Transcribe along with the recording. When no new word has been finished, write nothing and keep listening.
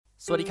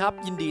สวัสดีครับ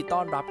ยินดีต้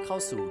อนรับเข้า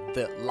สู่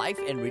The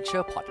Life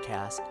Enricher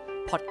Podcast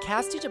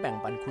Podcast ที่จะแบ่ง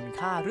ปันคุณ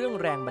ค่าเรื่อง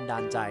แรงบันดา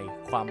ลใจ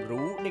ความ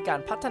รู้ในการ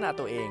พัฒนา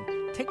ตัวเอง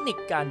เทคนิค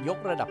การยก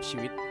ระดับชี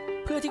วิต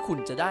เพื่อที่คุณ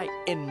จะได้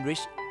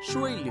enrich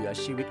ช่วยเหลือ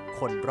ชีวิตค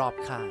นรอบ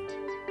ข้าง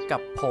กั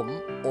บผม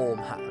โอม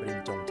หรินท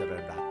ร์จงเจริ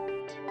ญรัตน์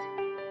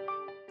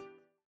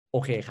โอ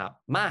เคครับ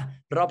มา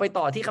เราไป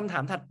ต่อที่คำถา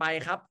มถัดไป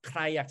ครับใคร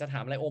อยากจะถา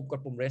มอะไรโอมกด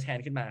ปุ่ม raise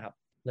hand ขึ้นมาครับ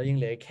แล้วยัง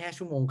เหลือแค่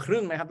ชั่วโมงค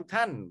รึ่งนะครับทุก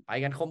ท่านไป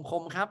กันค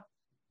มๆครับ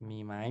มี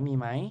ไ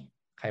หม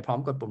ใครพร้อม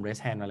กดปุ่ม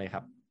raise hand มาเลยค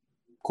รับ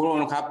คุณโอ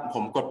มครับผ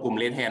มกดปุ่ม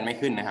raise hand ไม่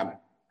ขึ้นนะครับ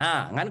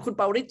งั้นคุณเ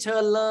ปาริชเชิ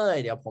ญเลย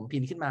เดี๋ยวผมพิ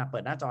มพ์ขึ้นมาเปิ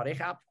ดหน้าจอได้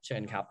ครับเชิ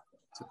ญครับ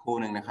สักครู่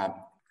นึงนะครับ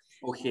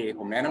โอเคผ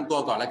มแนะนำตัว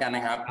ก่อนแล้วกันน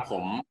ะครับผ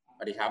มส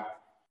วัสดีครับ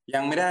ยั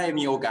งไม่ได้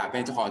มีโอกาสเป็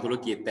นเจ้าของธุร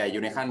กิจแต่อ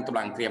ยู่ในขั้นกำ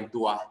ลังเตรียม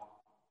ตัว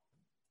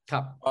ครั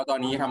บเพราะตอน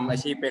นี้ทำอา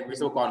ชีพเป็นวิ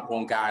ศวกรโคร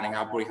งการนะค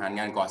รับบริหาร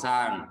งานก่อสร้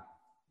าง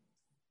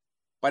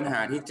ปัญหา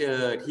ที่เจอ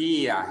ที่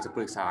อยากจะป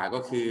รึกษาก็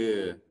คือ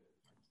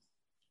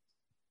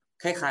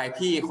คล้ายๆ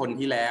พี่คน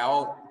ที่แล้ว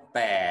แ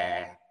ต่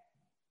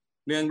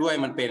เนื่องด้วย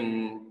มันเป็น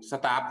ส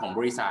ตาฟของบ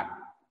ริษัท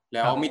แ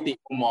ล้วมิติ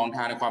มุมมองท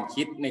างความ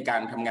คิดในกา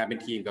รทำงานเป็น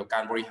ทีมกับกา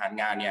รบริหาร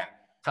งานเนี่ย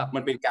มั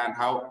นเป็นการ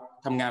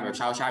ทำงานแบบเ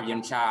ช้าชามเย็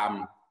นชาม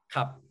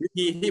วิ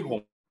ธีที่ผ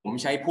ม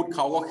ใช้พุทธเข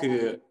าก็คือ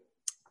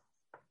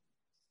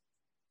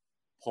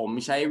ผม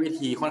ใช้วิ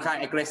ธีค่อนข้าง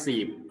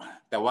aggressive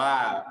แต่ว่า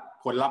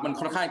ผลลัพธ์มัน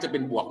ค่อนข้างจะเป็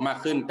นบวกมาก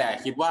ขึ้นแต่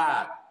คิดว่า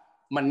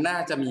มันน่า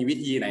จะมีวิ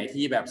ธีไหน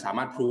ที่แบบสาม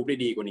ารถ prove ได้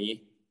ดีกว่านี้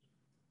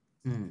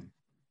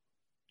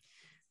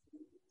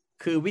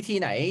คือวิธี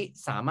ไหน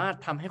สามารถ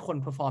ทำให้คน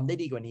perform ได้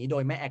ดีกว่านี้โด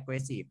ยไม่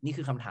aggressive นี่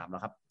คือคำถามเหร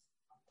อครับ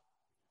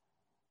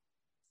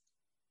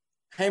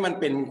ให้มัน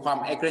เป็นความ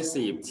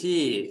aggressive ที่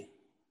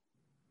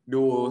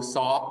ดูซ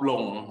อฟต์ล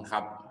งค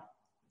รับ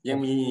ยัง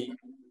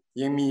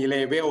มีเล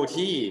เวล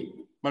ที่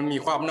มันมี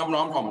ความน้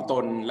อมถ่อมต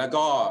นแล้ว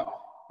ก็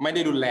ไม่ไ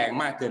ด้รุนแรง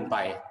มากเกินไป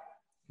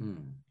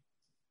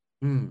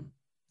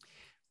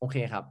โอเค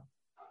ครับ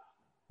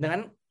ดังนั้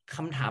นค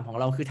ำถามของ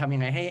เราคือทำยั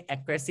งไงให้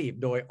aggressive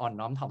โดยอ่อน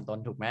น้อมถ่อมต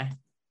นถูกไหม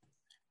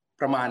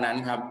ประมาณนั้น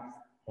ครับ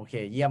โอเค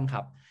เยี่ยมค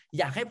รับ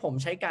อยากให้ผม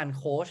ใช้การ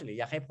โค้ชหรือ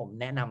อยากให้ผม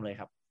แนะนำเลย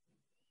ครับ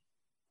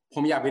ผ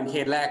มอยากเป็นเค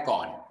สแรกก่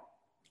อน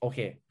โอเค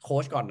โค้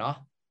ชก่อนเนาะ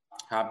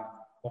ครับ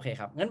โอเค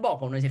ครับงั้นบอก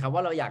ผมหน่อยสิครับว่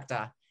าเราอยากจะ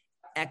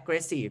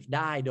aggressive ไ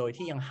ด้โดย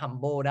ที่ยัง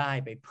humble ได้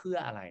ไปเพื่อ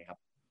อะไรครับ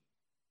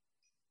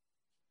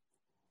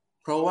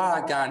เพราะว่า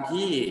การ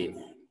ที่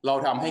เรา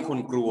ทำให้คน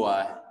กลัว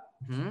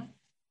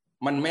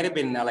มันไม่ได้เ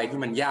ป็นอะไรที่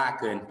มันยาก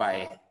เกินไป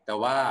แต่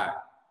ว่า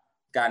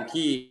การ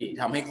ที่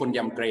ทำให้คน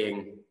ยำเกรง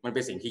มันเ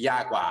ป็นสิ่งที่ยา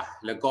กกว่า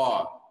แล้วก็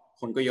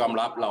คนก็ยอม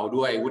รับเรา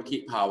ด้วยวุฒิ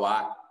ภาวะ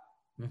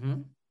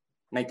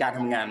ในการท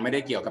ำงานไม่ได้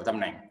เกี่ยวกับตำ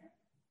แหน่ง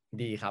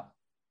ดีครับ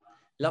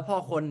แล้วพอ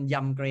คนย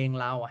ำเกรง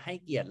เราให้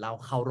เกียรติเรา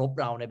เคารพ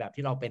เราในแบบ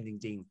ที่เราเป็นจ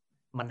ริง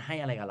ๆมันให้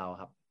อะไรกับเรา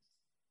ครับ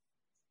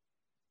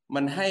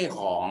มันให้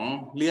ของ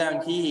เรื่อง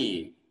ที่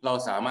เรา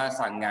สามารถ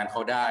สั่งงานเข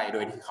าได้โด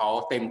ยที่เขา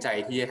เต็มใจ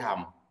ที่จะท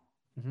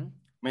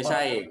ำไม่ใ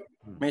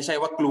ช่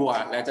ว่ากลัว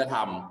แล้วจะท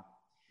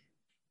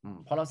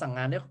ำพอเราสั่ง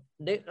งานได้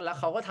แล้ว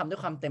เขาก็ทำด้ว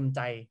ยความเต็มใ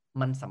จ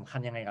มันสำคัญ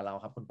ยังไงกับเรา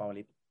ครับคุณปว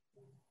ริศ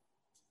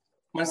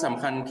มันส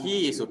ำคัญที่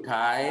สุด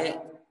ท้าย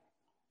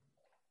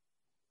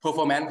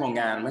performance ของ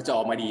งานมันจะอ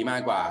อกมาดีมา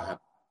กกว่าครับ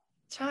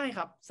ใช่ค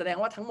รับแสดง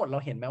ว่าทั้งหมดเรา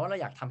เห็นไหมว่าเรา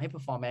อยากทำให้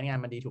performance งาน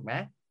มันดีถูกไหม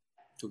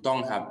ถูกต้อง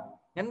ครับ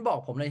งั้นบอก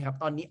ผมเลยครับ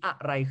ตอนนี้อะ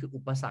ไรคือ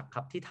อุปสรรคค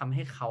รับที่ทำใ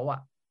ห้เขา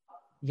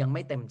ยังไ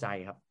ม่เต็มใจ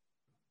ครับ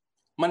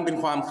มันเป็น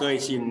ความเคย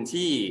ชิน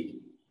ที่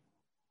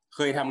เค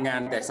ยทำงา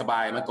นแต่สบ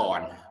ายมาก่อน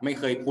ไม่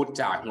เคยพุทธ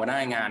จากหัวหน้า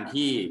งาน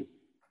ที่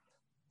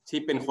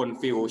เป็นคน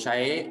ฟิลใช้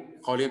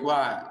เขาเรียกว่า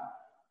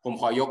ผม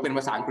ขอยกเป็นภ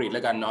าษาอังกฤษแ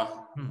ล้วกันเนาะ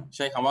ใ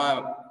ช้คำว่า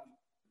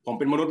ผม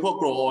เป็นมนุษย์พวก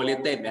grow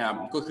oriented นะครับ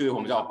ก็คือผ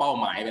มจะเอาเป้า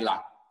หมายเป็นหลั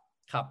ก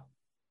ครับ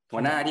หั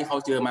วหน้าที่เขา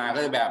เจอมาก็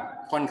จะแบบ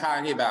ค่อนข้าง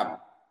ที่แบบ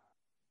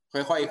ค่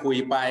อยๆคุย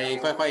ไป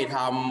ค่อยๆท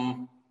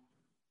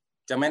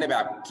ำจะไม่ได้แบ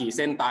บขีดเ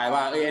ส้นตายว่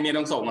าอันนี้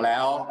ต้องส่งแล้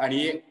วอัน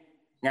นี้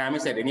งานไม่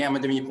เสร็จอันนี้มั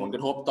นจะมีผลกร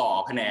ะทบต่อ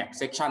แผนกเ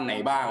ซกชันไหน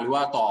บ้างหรือว่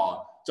าต่อ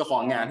เจ้าขอ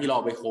งงานที่เรา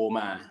ไปโค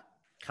มา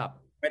ครับ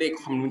ไม่ได้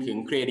คำนึงถึง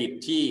เครดิต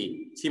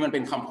ที่มันเป็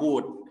นคำพู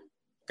ด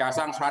การส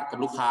ร้าง trust กับ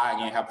ลูกค้าอย่า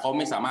งเงี้ยครับเขาไ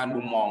ม่สามารถมี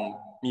มุม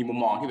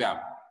มองที่แบบ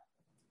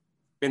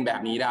เป็นแบ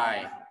บนี้ได้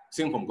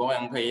ซึ่งผมก็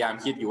ยังพยายาม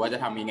คิดอยู่ว่าจะ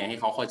ทำยังไงให้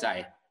เขาเข้าใจ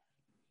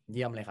เ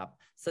ยี่ยมเลยครับ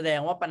แสดง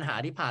ว่าปัญหา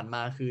ที่ผ่านม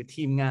าคือ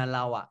ทีมงานเร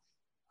า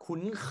คุ้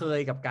นเคย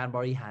กับการบ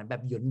ริหารแบ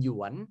บหย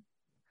วน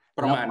ๆ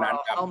ประมาณนั้น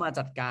ครับเข้ามา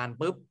จัดการ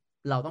ปุ๊บ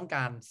เราต้องก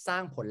ารสร้า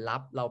งผลลั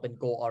พธ์เราเป็น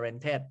goal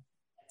oriented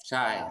ใ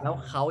ช่แล้ว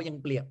เขายัง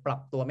ปรั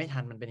บตัวไม่ทั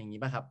นมันเป็นอย่างนี้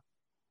ป่ะครับ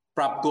ป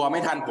รับตัวไม่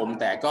ทันผม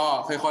แต่ก็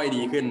ค่อยๆ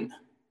ดีขึ้น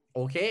โอ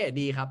เค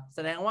ดีครับแส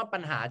ดงว่าปั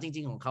ญหาจ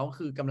ริงๆของเขา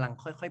คือกำลัง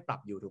ค่อยๆปรั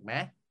บอยู่ถูกไหม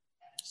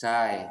ใ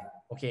ช่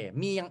โอเค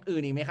มีอย่างอื่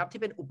นอีกไหมครับ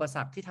ที่เป็นอุปส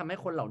รรคที่ทำให้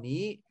คนเหล่า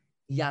นี้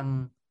ยัง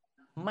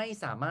ไม่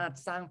สามารถ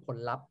สร้างผล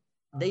ลัพธ์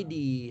ได้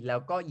ดีแล้ว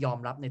ก็ยอม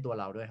รับในตัว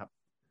เราด้วยครับ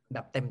แบ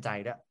บเต็มใจ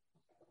ด้วย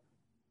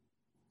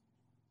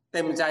เ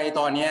ต็มใจ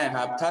ตอนนี้ค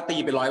รับถ้าตี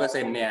เป็น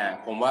 100% เนี่ย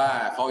ผมว่า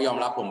เขายอม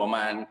รับผมประม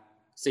าณ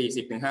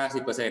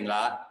 40-50% แ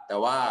ล้วแต่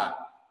ว่า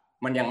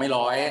มันยังไม่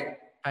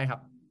100ใช่ครับ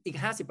อีก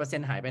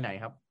 50% หายไปไหน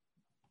ครับ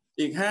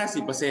อีก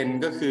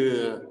 50% ก็คือ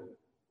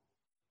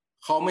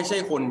เขาไม่ใช่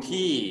คน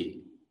ที่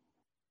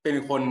เป็น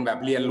คนแบบ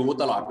เรียนรู้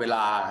ตลอดเวล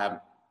าครับ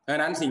ดัง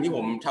นั้นสิ่งที่ผ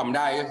มทำไ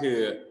ด้ก็คือ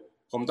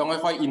ผมต้อง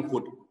ค่อยๆอินพุ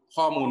ต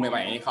ข้อมูลให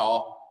ม่ๆให้เขา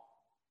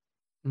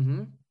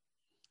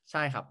ใ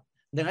ช่ครับ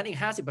ดังนั้นอีก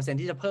 50%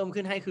 ที่จะเพิ่ม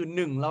ขึ้นให้คือ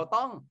1เรา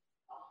ต้อง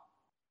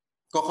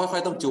ก็ค่อ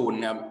ยๆต้องจูน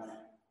ครับ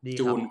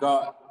จูนก็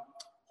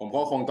ผม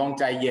ก็คงต้อง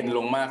ใจเย็นล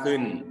งมากขึ้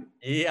น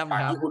จา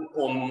กที่คุณอ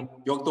ม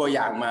ยกตัวอ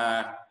ย่างมา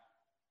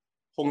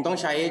คงต้อง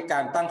ใช้กา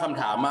รตั้งค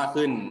ำถามมาก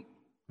ขึ้น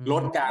ล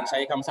ดการใช้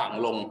คำสั่ง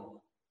ลง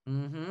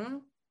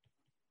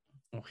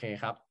โอเค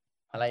ครับ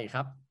อะไรอีกค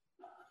รับ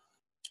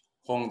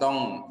ผมต้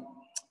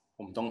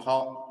องเ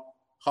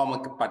ข้ามา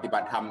ปฏิบั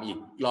ติธรรมอีก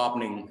รอบ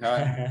หนึ่งเพราะ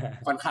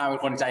ค่อนข้างเป็น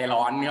คนใจ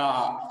ร้อน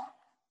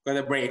ก็จ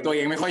ะเบรกตัวเอ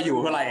งไม่ค่อยอยู่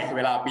เท่าไหร่เ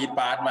วลาปี๊ด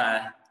ปาร์ตมา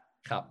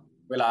ครับ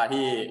เวลา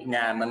ที่ง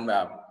านมันแบ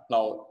บเร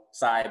า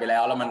ทรายไปแล้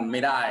วมันไ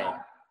ม่ได้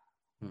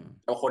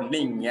แล้วคน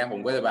นิ่งเงี้ยผม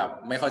ก็จะแบบ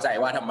ไม่เข้าใจ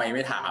ว่าทำไมไ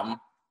ม่ถาม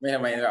ไม่ทำ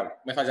ไมแบบ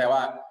ไม่เข้าใจว่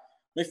า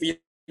ไม่ฟีด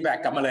แบ็ก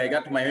กลับมาเลยก็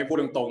ทำไมไม่พูด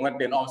ตรงๆว่า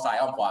เดินอ้อมซ้าย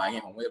อ้อมขวาเ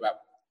งี้ยผมก็จะแบบ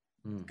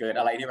เกิด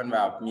อะไรที่มันแบ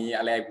บมี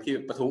อะไรที่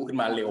ปะทุขึ้น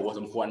มาเร็วพอ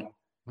สมควร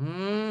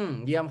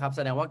เยี่ยมครับแส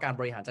ดงว่าการ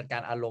บริหารจัดกา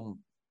รอารมณ์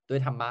ด้วย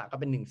ธรรมะก็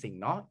เป็นหนึ่งสิ่ง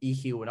เนาะ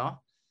EQ เนาะ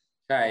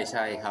ใ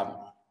ช่ครับ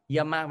เยี่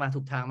ยมมากมาถู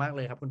กทางมากเ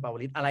ลยครับคุณปาว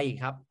ลิตอะไรอีก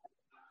ครับ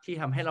ที่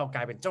ทำให้เรากล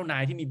ายเป็นเจ้านา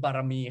ยที่มีบา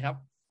รมีครับ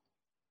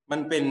มั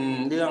นเป็น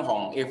เรื่องขอ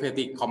ง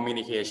empathic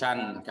communication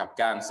กับ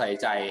การใส่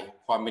ใจ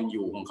ความเป็นอ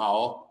ยู่ของเขา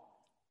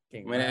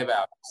ไม่ได้แบ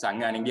บสั่ง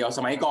งานอย่างเดียวส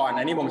มัยก่อน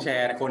อันนี้ผมแช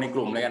ร์คนในก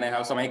ลุ่มเลยกันนะค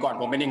รับสมัยก่อน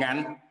ผมเป็นอย่างนั้น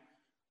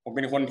ผมเ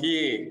ป็นคนที่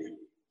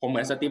ผมเหมื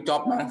อนสตีฟจ็อ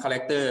บส์มั้งคาแร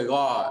คเตอร์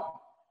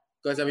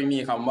ก็จะไม่มี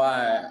คำว่า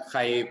ใคร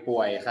ป่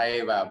วยใคร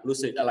แบบรู้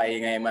สึกอะไร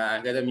ยังไงมา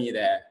ก็จะมีแ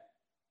ต่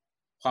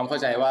ความเข้า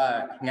ใจว่า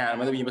งาน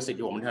มันจะมีประสิท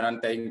ธิผลเท่านั้น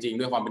แต่จริงๆ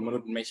ด้วยความเป็นมนุษ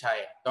ย์มันไม่ใช่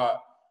ก็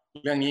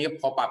เรื่องนี้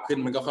พอปรับขึ้น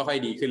มันก็ค่อย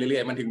ๆดีขึ้นเรื่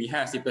อยๆมันถึงมี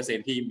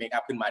 50% ที่เมคอั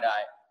พขึ้นมาได้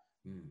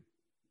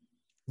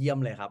เยี่ยม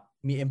เลยครับ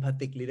มี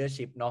empathic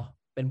leadership เนาะ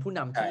เป็นผู้น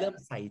ำที่เริ่ม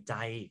ใส่ใจ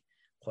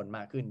คนม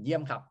ากขึ้นเยี่ย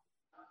มครับ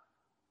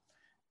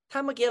ถ้า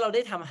เมื่อกี้เราไ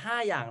ด้ทำ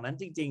5อย่างนั้น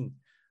จริง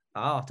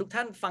ๆทุกท่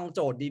านฟังโจ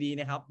ทย์ดีๆ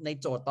นะครับใน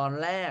โจทย์ตอน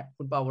แรก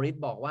คุณปาวริศ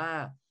บอกว่า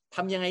ท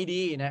ำยังไง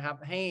ดีนะครับ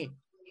ให้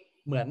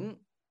เหมือน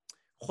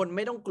คนไ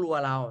ม่ต้องกลัว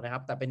เรานะครั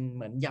บแต่เป็นเ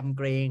หมือนยำเ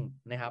กรง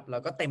นะครับแล้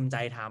วก็เต็มใจ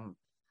ท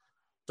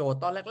ำโจทย์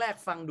ตอนแรก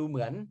ๆฟังดูเห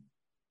มือน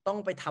ต้อง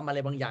ไปทำอะไร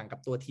บางอย่างกับ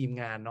ตัวทีม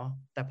งานเนาะ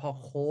แต่พอ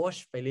โค้ช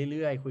ไปเ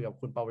รื่อยๆคุยกับ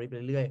คุณปาวริศไป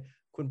เรื่อย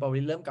ๆคุณปาวริ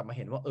ศเริ่มกลับมาเ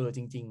ห็นว่าจ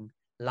ริง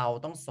ๆเรา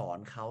ต้องสอน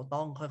เขา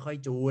ต้องค่อย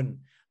ๆจูน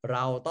เร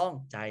าต้อง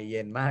ใจเ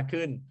ย็นมาก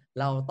ขึ้น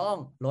เราต้อง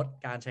ลด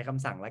การใช้ค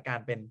ำสั่งและกา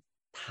รเป็น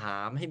ถา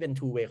มให้เป็น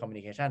two way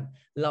communication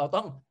เรา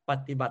ต้องป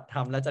ฏิบัติธร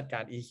รมและจัดกา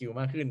ร EQ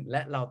มากขึ้นแล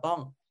ะเราต้อง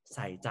ใ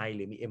ส่ใจห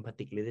รือมี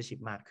empathic leadership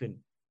มากขึ้น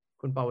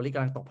คุณปาวลิก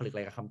ำลังตกผลึกอะไ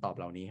รกับคำตอบ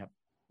เหล่านี้ครับ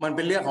มันเ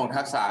ป็นเรื่องของ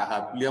ทักษะครั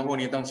บเรื่องพวก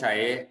นี้ต้องใช้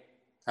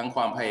ทั้งค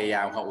วามพยาย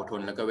ามความอดท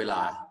นแล้วก็เวล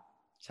า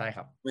ใช่ค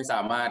รับไม่ส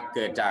ามารถเ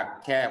กิดจาก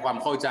แค่ความ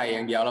เข้าใจอย่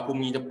างเดียวแล้วพรุ่ง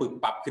นี้จะปึก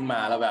ปรับขึ้นมา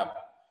แล้วแบบ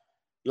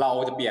เรา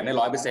จะเปลี่ยนได้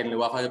 100% หรือ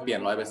ว่าเขาจะเปลี่ยน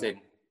 100%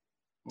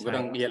 มันก็ต้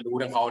องเรียนรู้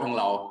ทั้งเขาทั้ง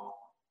เรา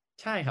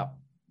ใช่ครับ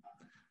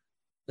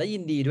และยิ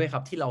นดีด้วยครั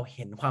บที่เราเ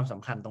ห็นความส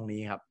ำคัญตรง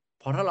นี้ครับ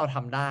เพราะถ้าเราท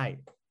ำได้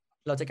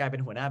เราจะกลายเป็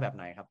นหัวหน้าแบบไ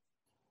หนครับ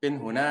เป็น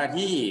หัวหน้า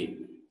ที่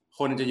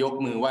คนจะยก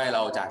มือไหว้เร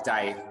าจากใจ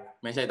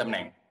ไม่ใช่ตำแห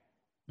น่ง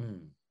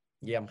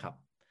เยี่ยมครับ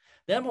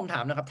ดังนั้นผมถ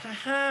ามนะครับถ้า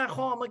5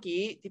ข้อเมื่อ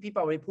กี้ที่พี่ป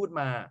าวริพูด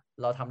มา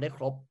เราทำได้ค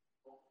รบ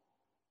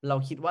เรา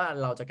คิดว่า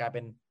เราจะกลายเ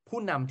ป็นผู้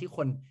นำที่ค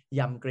น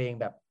ยำเกรง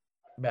แบ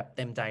บเ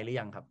ต็มใจหรือ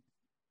ยังครับ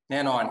แ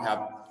น่นอนครับ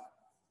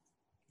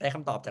ได้ค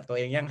ำตอบจากตัวเ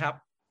องยังครับ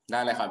ได้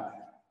เลยครับ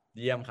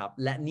เยี่ยมครับ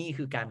และนี่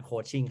คือการโค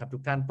ชชิ่งครับทุ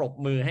กท่านปรบ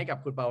มือให้กับ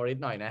คุณปาวริศ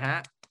หน่อยนะฮะ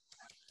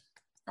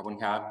ขอบคุณ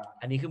ครับ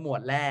อันนี้คือหมว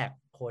ดแรก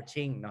โคช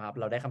ชิ่งนะครับ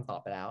เราได้คำตอบ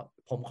ไปแล้ว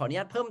ผมขออนุญ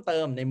าตเพิ่มเติ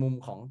มในมุม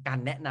ของการ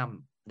แนะน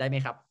ำได้ไหม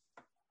ครับ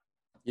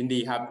ยินดี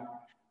ครับ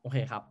โอเค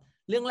ครับ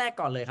เรื่องแรก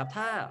ก่อนเลยครับ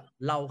ถ้า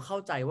เราเข้า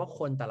ใจว่าค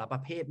นแต่ละปร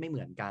ะเภทไม่เห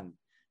มือนกัน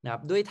นะครั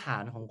บด้วยฐา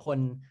นของคน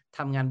ท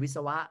ำงานวิศ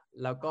วะ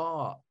แล้วก็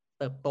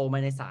เติบโตมา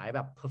ในสายแบ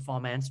บ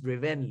performance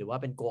driven หรือว่า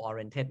เป็น goal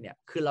oriented เนี่ย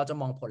คือเราจะ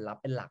มองผลลัพ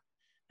ธ์เป็นหลัก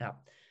นะครับ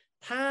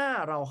ถ้า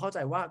เราเข้าใจ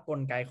ว่าก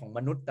ลไกของม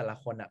นุษย์แต่ละ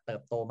คนเติ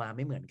บโตมาไ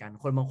ม่เหมือนกัน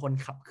คนบางคน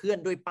ขับเคลื่อน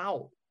ด้วยเป้า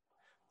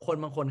คน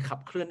บางคนขับ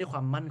เคลื่อนด้วยคว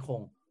ามมั่นค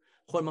ง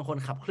คนบางคน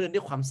ขับเคลื่อนด้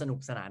วยความสนุก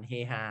สนานเฮ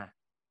ฮา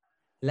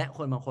และค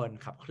นบางคน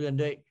ขับเคลื่อน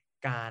ด้วย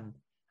การ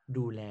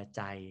ดูแลใ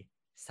จ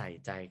ใส่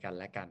ใจกัน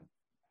และกัน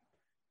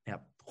นะครั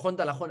บคนแ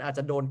ต่ละคนอาจจ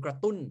ะโดนกระ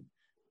ตุ้น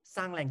ส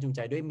ร้างแรงจูงใจ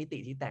ด้วยมิติ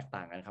ที่แตกต่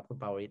างกันครับคุณ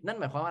ปาวริศนั่น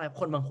หมายความว่าอะไร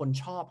คนบางคน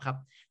ชอบครับ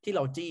ที่เร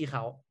าจี้เข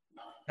า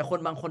แต่คน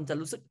บางคนจะ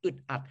รู้สึกอึด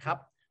อัดครับ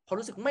เพราะ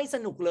รู้สึกไม่ส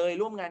นุกเลย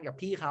ร่วมงานกับ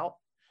พี่เขา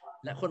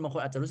และคนบางค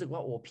นอาจจะรู้สึกว่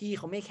าโอ้พี่เ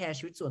ขาไม่แคร์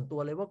ชีวิตส่วนตัว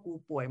เลยว่ากู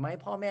ป่วยไหม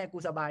พ่อแม่กู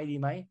สบายดี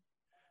ไหม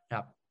ค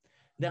รับ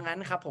ดังนั้น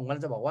ครับผมกำลั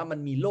งจะบอกว่ามัน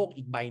มีโลก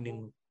อีกใบหนึ่ง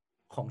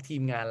ของที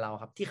มงานเรา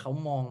ครับที่เขา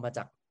มองมาจ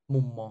าก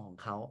มุมมองของ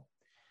เขา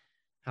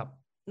ครับ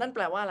นั่นแป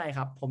ลว่าอะไรค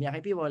รับผมอยากใ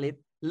ห้พี่วลิต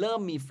เริ่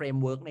มมีเฟรม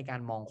เวิร์กในกา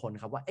รมองคน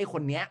ครับว่าไอ้ค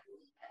นเนี้ย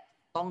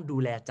ต้องดู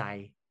แลใจ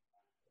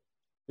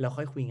แล้ว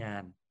ค่อยคุยงา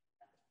น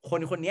ค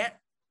นเนี้ย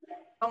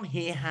ต้องเฮ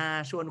ฮา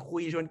ชวนคุ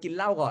ยชวนกินเ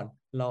หล้าก่อน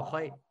เราค่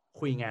อย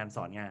คุยงานส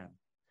อนงาน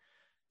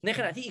ในข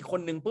ณะที่อีกค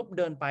นนึงปุ๊บเ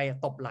ดินไป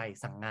ตบไหล่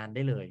สั่งงานไ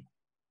ด้เลย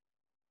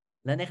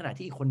และในขณะ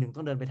ที่อีกคนหนึ่งต้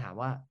องเดินไปถาม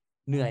ว่า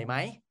เหนื่อยไหม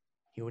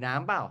หิวน้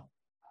ำเปล่า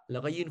แล้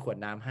วก็ยื่นขวด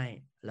น้ำให้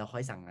แล้วค่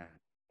อยสั่งงาน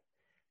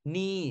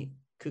นี่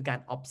คือการ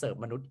observe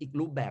มนุษย์อีก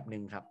รูปแบบหนึ่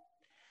งครับ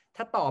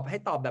ถ้าให้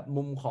ตอบแบบ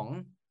มุมของ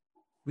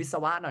วิศ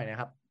วะหน่อยนะ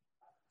ครับ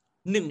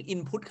1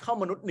 input เข้า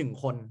มนุษย์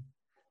1คน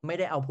ไม่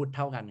ได้ output เ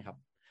ท่ากันครับ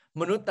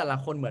มนุษย์แต่ละ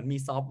คนเหมือนมี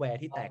ซอฟต์แวร์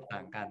ที่แตกต่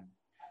างกัน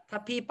ถ้า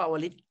พี่ปว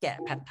ลิตแกะ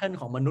แพทเทิร์น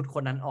ของมนุษย์ค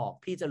นนั้นออก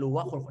พี่จะรู้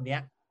ว่าคนนี้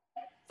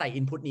ใส่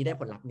input นี้ได้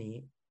ผลลัพธ์นี้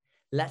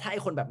และถ้าไอ้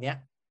คนแบบนี้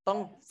ต้อง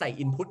ใส่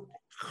input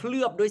เคลื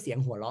อบด้วยเสียง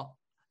หัวเราะ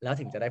แล้ว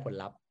ถึงจะได้ผล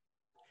ลัพธ์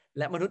แ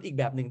ละมนุษย์อีก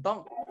แบบหนึ่งต้อง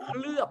เค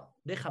ลือบ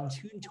ด้วยคำ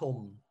ชื่นชม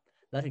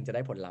แล้วถึงจะไ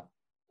ด้ผลลัพธ์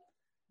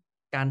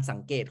การสัง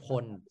เกตค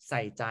นใ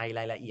ส่ใจร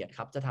ายละเอียดค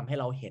รับจะทำให้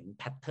เราเห็น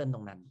แพทเทิร์นต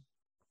รงนั้น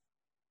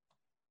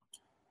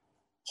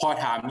พอ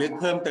ถามลึก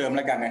เพิ่มเติมแ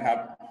ล้วกันนะครับ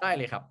ได้เ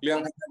ลยครับเรื่อง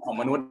ของ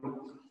มนุษย์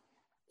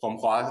ผม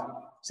ขอ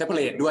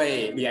separate ด้วย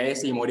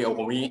DISC โมเดลผ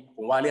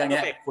มว่าเรื่อง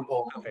นี้คุณโอ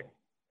ม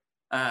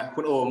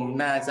คุณโอม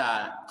น่าจะ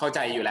เข้าใจ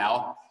อยู่แล้ว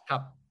ครั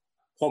บ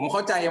ผมเข้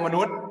าใจม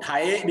นุษย์ไท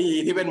ป์ D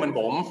ที่เป็นเหมือน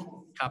ผม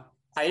ครับ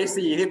ไทป์ C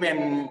ที่เป็น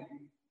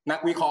นัก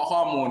วิเคราะห์ข้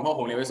อมูลเพราะ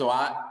ผมเรียนวิศวะ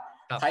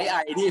ไทป์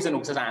I ที่สนุ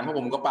กสนานเพราะ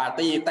ผมก็ปาร์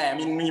ตี้แต่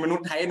มีมนุษ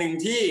ย์ไทป์หนึ่ง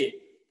ที่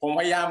ผม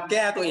พยายามแ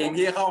ก้ตัวเอง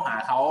ที่จะเข้าหา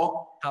เขา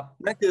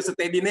นั่นคือ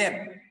steadiness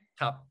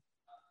ครับ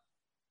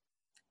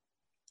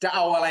จะเอ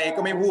าอะไร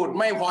ก็ไม่พูด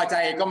ไม่พอใจ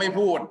ก็ไม่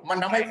พูดมัน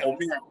ทำให้ผม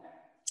เนี่ย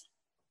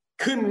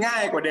ขึ้นง่า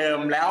ยกว่าเดิม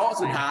แล้ว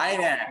สุดท้าย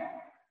เนี่ย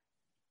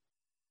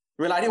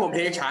เวลาที่ผมเท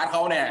คชาร์จเข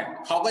าเนี่ย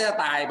เขาก็จะ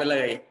ตายไปเล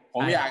ยผ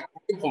มใ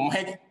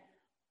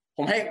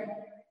ห้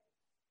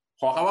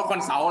ขอคำว่าคอ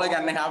นซัลท์เลยกั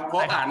นนะครับเพรา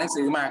ะอ่านหนัง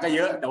สือมาก็เย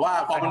อะแต่ว่า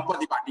พอมันป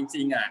ฏิบัติจ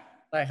ริง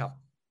ๆได้ครับ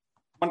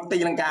มันตี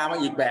ลังกามา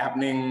อีกแบบ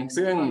หนึ่ง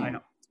ซึ่ง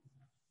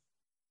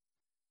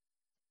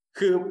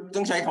คือต้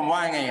องใช้คำว่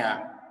าไง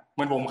เห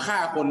มือนผมฆ่า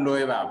คนโด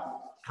ยแบบ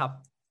ครับ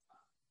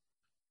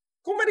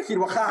ก็ไม่ได้คิด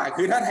ว่าฆ่า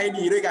คือถ้าไทย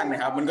ดีด้วยกันน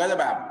ะครับมันก็จะ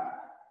แบบ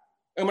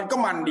มันก็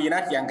มันดีน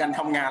ะเถียงกันท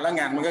ำงานแล้ว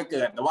งานมันก็เ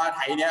กิดแต่ว่าไท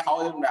ยเนี้ยเขา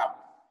แบบ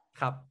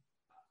ครับ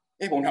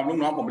ผมทำลูก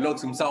น้องผมเป็นโรค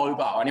ซึมเศร้าหรือ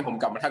เปล่าอันนี้ผม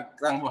กลับมา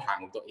ตั้งคำถาม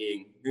ของตัวเอง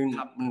ซึ่ง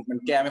มัน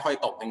แก้ไม่ค่อย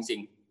ตกจริง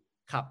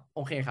ๆครับโอ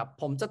เคครับ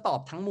ผมจะตอบ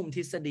ทั้งมุมท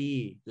ฤษฎี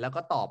แล้ว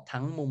ก็ตอบ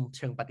ทั้งมุมเ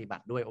ชิงปฏิบั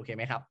ติด้วยโอเคไ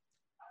หมครับ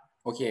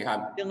โอเคครับ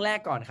เรื่องแรก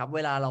ก่อนครับเว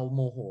ลาเราโม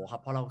โหครั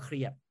บเพราะเราเค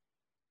รียด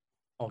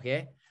โอเค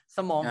ส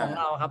มองของ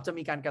เราครับจะ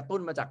มีการกระตุ้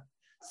นมาจาก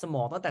สม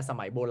องตั้งแต่ส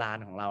มัยโบราณ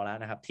ของเราแล้ว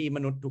นะครับที่ม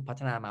นุษย์ถูกพั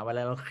ฒนามาเวล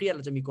าเราเครียดเร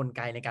าจะมีกลไ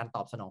กในการต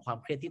อบสนองความ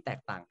เครียดที่แตก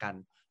ต่างกัน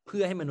เพื่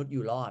อให้มนุษย์อ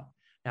ยู่รอด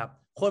นะครับ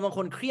คนบางค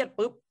นเครียด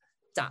ปุ๊บ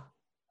จะ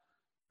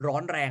ร้อ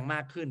นแรงม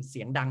ากขึ้นเ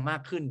สียงดังมา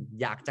กขึ้น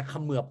อยากจะเข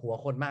มือบหัว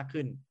คนมาก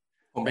ขึ้น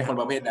ผมเป็นคน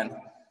ประเภทนั้น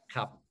ค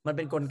รับมันเ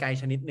ป็นกลไก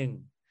ชนิดหนึ่ง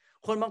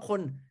คนบางคน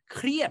เ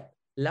ครียด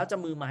แล้วจะ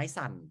มือไม้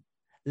สั่น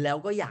แล้ว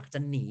ก็อยากจะ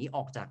หนีอ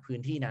อกจากพื้น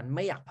ที่นั้นไ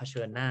ม่อยากเผ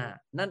ชิญหน้า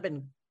นั่นเป็น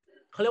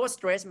เขาเรียกว่า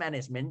stress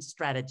management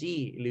strategy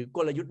หรือก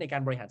ลยุทธ์ในกา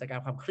รบริหารจัดการ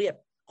ความเครียด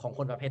ของค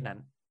นประเภทนั้น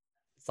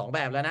2แบ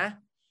บแล้วนะ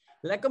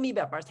และก็มีแ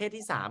บบประเภท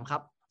ที่3ครั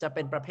บจะเ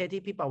ป็นประเภท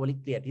ที่พี่ปาวลิ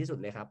เกลียดที่สุด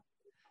เลยครับ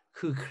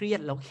คือเครีย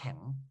ดแล้วแข็ง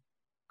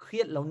เครี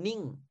ยดแล้วนิ่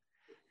ง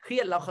เครี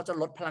ยดแล้วเขาจะ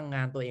ลดพลังง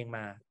านตัวเองม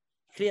า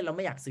เครียดแล้วไ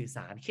ม่อยากสื่อส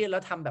ารเครียดแล้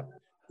วทำแบบ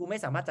กูไม่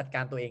สามารถจัดก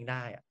ารตัวเองไ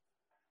ด้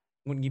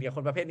หงุดหงิดกับค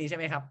นประเภทนี้ใช่ไ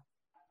หมครับ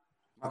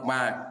ม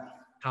าก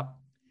ครับ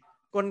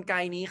กลไก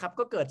นี้ครับ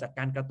ก็เกิดจาก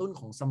การกระตุ้น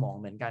ของสมอง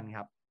เหมือนกันค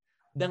รับ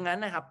ดังนั้น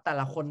นะครับแต่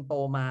ละคนโต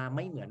มาไ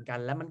ม่เหมือนกัน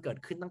และมันเกิด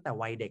ขึ้นตั้งแต่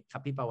วัยเด็กครั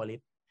บพี่ปาวลิ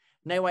ต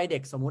ในวัยเด็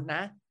กสมมุติน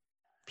ะ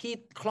พี่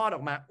คลอดอ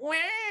อกมาแหว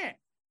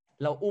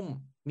เรา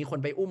มีคน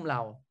ไปอุ้มเร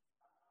า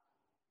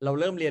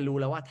เริ่มเรียนรู้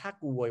แล้วว่าถ้า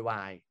กูโวยว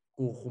าย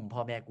กูคุมพ่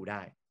อแม่กูไ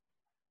ด้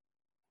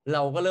เร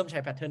าก็เริ่มใช้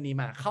แพทเทิร์นนี้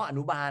มาเข้าอ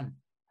นุบาล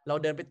เรา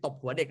เดินไปตบ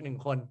หัวเด็ก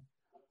1 คน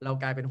เรา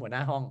กลายเป็นหัวหน้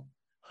าห้อง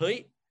เฮ้ย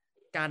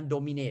การโด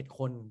มิเนตค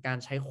นการ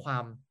ใช้ควา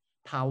ม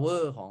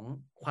power ของ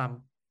ความ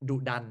ดุ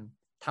ดัน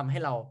ทำให้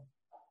เรา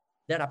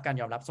ได้รับการ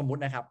ยอมรับสมมุ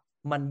ตินะครับ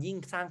มันยิ่ง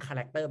สร้างคาแ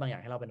รคเตอร์บางอย่า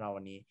งให้เราเป็นเรา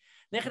วันนี้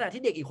ในขณะ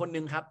ที่เด็กอีกคนนึ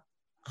งครับ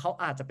เขา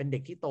อาจจะเป็นเด็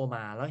กที่โตม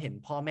าแล้วเห็น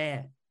พ่อแม่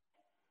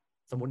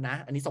สมมุตินะ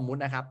อันนี้สมมุติ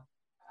นะครับ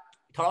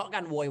ทะเลาะกั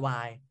นโวยวา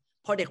ย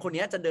พอเด็กคน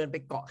นี้จะเดินไป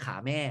เกาะขา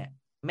แ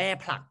ม่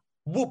ผลัก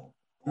บุบ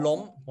ล้ม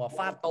หัวฟ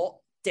าดโต๊ะ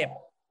เจ็บ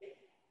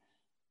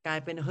กลาย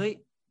เป็นเฮ้ย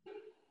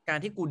การ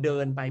ที่กูเดิ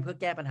นไปเพื่อ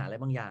แก้ปัญหาอะไร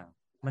บางอย่าง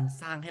มัน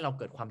สร้างให้เรา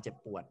เกิดความเจ็บ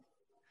ปวด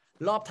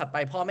รอบถัดไป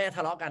พ่อแม่ท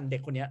ะเลาะกันเด็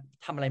กคนนี้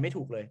ทำอะไรไม่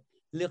ถูกเลย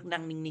เลือกนั่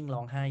งนิ่งๆร้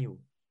องไห้อยู่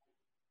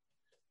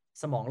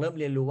สมองเริ่ม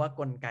เรียนรู้ว่า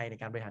กลไกใน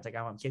การบริหารจัดกา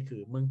รความเครียดคื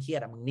อมึงเครียด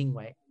มึงนิ่งไ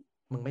ว้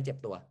มึงไม่เจ็บ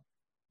ตัว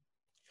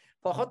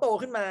พอเขาโต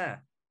ขึ้นมา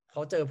เข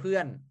าเจอเพื่อ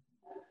น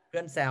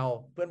แซว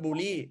เพื่อนบูล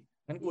ลี่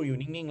งั้นกูอยู่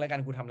นิ่งๆแล้วกัน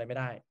กูทำอะไรไม่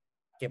ได้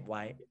เก็บไ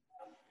ว้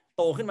โ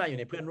ตขึ้นมาอยู่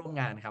ในเพื่อนร่วม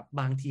งานครับ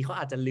บางทีเขา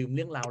อาจจะลืมเ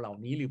รื่องราวเหล่า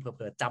นี้หรือเ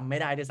ผลอๆจำไม่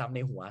ได้ด้วยซ้ำใน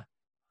หัว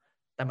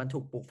แต่มันถู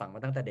กปลูกฝังม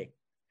าตั้งแต่เด็ก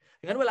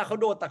งั้นเวลาเขา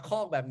โดนตะคอ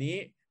กแบบนี้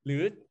หรื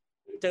อ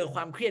เจอคว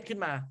ามเครียดขึ้น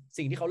มา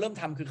สิ่งที่เขาเริ่ม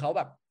ทำคือเขาแ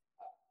บบ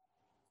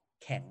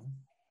แข็ง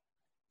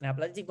นะครับ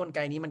แล้วจริงกลไก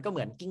นี้มันก็เห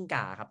มือนกิ้ง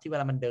ก่าครับที่เว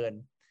ลามันเดิน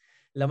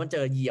แล้วมันเจ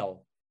อเหยี่ยว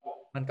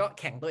มันก็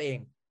แข็งตัวเอง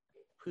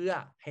เพื่อ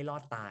ให้รอ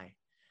ดตาย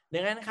ดั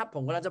งนั้นนะครับผ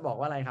มก็จะบอก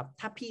ว่าอะไรครับ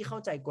ถ้าพี่เข้า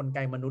ใจกลไก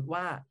มนุษย์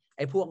ว่าไ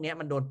อ้พวกนี้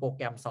มันโดนโปรแ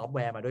กรมซอฟต์แว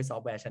ร์มาด้วยซอฟ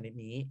ต์แวร์ชนิด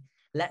นี้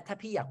และถ้า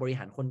พี่อยากบริห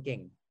ารคนเก่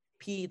ง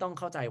พี่ต้อง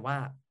เข้าใจว่า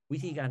วิ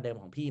ธีการเดิม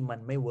ของพี่มัน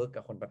ไม่เวิร์ก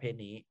กับคนประเภท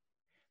นี้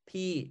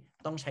พี่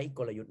ต้องใช้อีก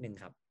กลยุทธ์หนึ่ง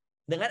ครับ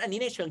ดังนั้นอันนี้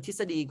ในเชิงทฤ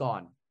ษฎีก่อ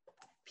น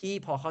พี่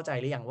พอเข้าใจ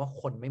หรือยังว่า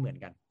คนไม่เหมือน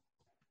กัน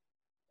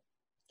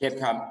เก็ต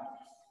ครับ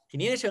ที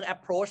นี้ในเชิง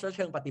approach และเ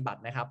ชิงปฏิบั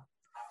ตินะครับ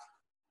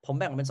ผม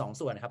แบ่งเป็น2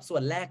 ส่วนครับส่ว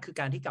นแรกคือ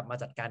การที่กลับมา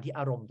จัดการที่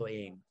อารมณ์ตัวเอ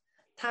ง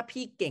ถ้า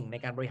พี่เก่งใน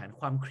การบริหาร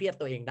ความเครียด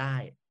ตัวเองได้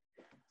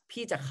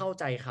พี่จะเข้า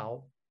ใจเขา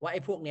ว่าไ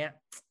อ้พวกเนี้ย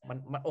มัน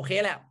โอเค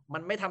แหละมั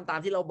นไม่ทำตาม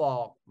ที่เราบอ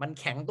กมัน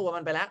แข็งตัวมั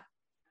นไปแล้ว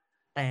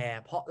แต่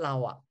เพราะเรา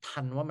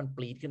ทันว่ามันป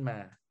ลีดขึ้นมา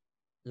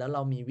แล้วเร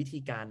ามีวิธี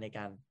การในก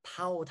ารเ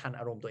ท่าทัน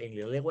อารมณ์ตัวเองห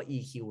รือเรียกว่า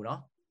EQ เนาะ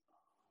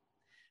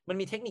มัน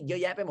มีเทคนิคเยอะ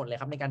แยะไปหมดเลย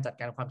ครับในการจัด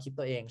การความคิด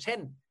ตัวเองเช่น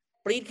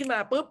ปรี๊ดขึ้นมา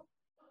ปุ๊บ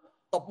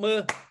ตบมือ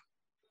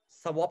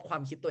สวอปควา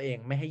มคิดตัวเอง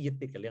ไม่ให้ยึด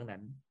ติดกับเรื่องนั้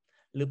น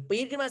หรือป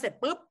รี๊ดขึ้นมาเสร็จ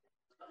ปุ๊บ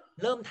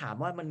เริ่มถาม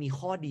ว่ามันมี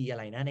ข้อดีอะ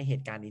ไรนะในเห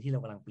ตุการณ์นี้ที่เรา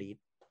กำลังปรี๊ด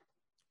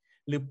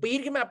หรือปรี๊ด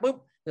ขึ้นมาปุ๊บ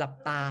หลับ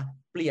ตา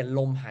เปลี่ยนล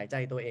มหายใจ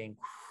ตัวเอง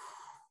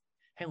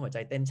ให้หัวใจ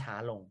เต้นช้า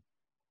ลง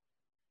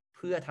เ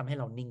พื่อทำให้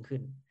เรานิ่งขึ้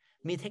น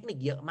มีเทคนิค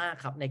เยอะมาก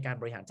ครับในการ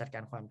บริหารจัดกา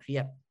รความเครี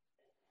ยด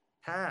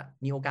ถ้า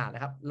มีโอกาสน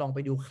ะครับลองไป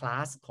ดูคลา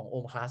สของโอ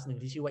มคลาสหนึ่ง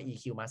ที่ชื่อว่า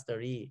EQ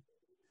Mastery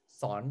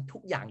สอนทุ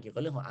กอย่างเกี่ยวกั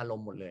บเรื่องของอารม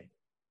ณ์หมดเลย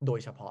โดย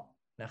เฉพาะ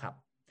นะครับ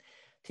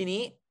ที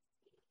นี้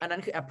อันนั้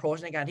นคือ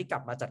approach ในการที่กลั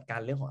บมาจัดการ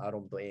เรื่องของอาร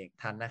มณ์ตัวเอง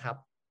ทันนะครับ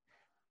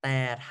แต่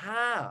ถ้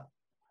า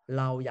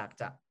เราอยาก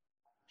จะ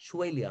ช่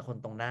วยเหลือคน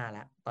ตรงหน้าแ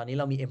ล้วตอนนี้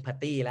เรามี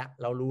empathy แล้ว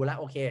เรารู้แล้ว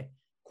โอเค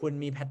คุณ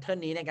มีแพทเทิร์น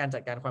นี้ในการจั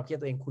ดการความเครียด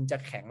ตัวเองคุณจะ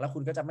แข็งแล้วคุ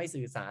ณก็จะไม่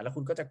สื่อสารแล้ว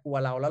คุณก็จะกลัว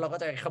เราแล้วเราก็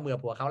จะเขมือบ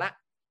หัวเขาละ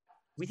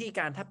วิธีก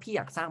ารถ้าพี่อ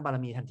ยากสร้างบาร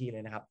มีทันทีเล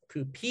ยนะครับคื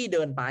อพี่เ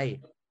ดินไป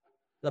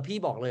แล้วพี่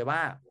บอกเลยว่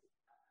า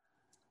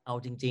เอา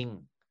จริง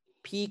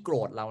ๆพี่โกร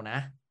ธเรานะ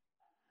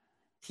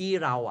ที่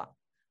เรา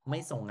ไม่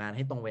ส่งงานใ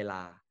ห้ตรงเวล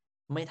า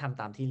ไม่ทำ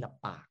ตามที่รับ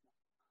ปาก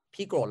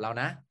พี่โกรธเรา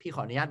นะพี่ข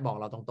ออนุญาตบอก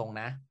เราตรง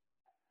ๆนะ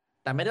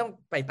แต่ไม่ต้อง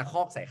ไปตะค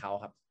อกใส่เขา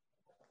ครับ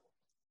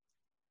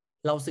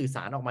เราสื่อส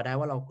ารออกมาได้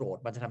ว่าเราโกรธ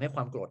มันจะทำให้ค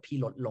วามโกรธพี่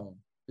ลดลง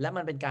และ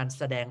มันเป็นการ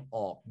แสดงอ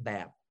อกแบ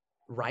บ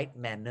right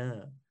manner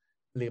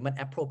หรือมัน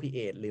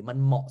appropriate หรือมัน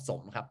เหมาะส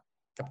มครับ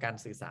กับการ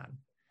สื่อสาร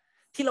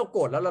ที่เราโก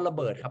รธแล้วเราระเ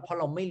บิดครับเพราะ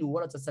เราไม่รู้ว่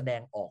าเราจะแสด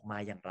งออกมา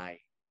อย่างไร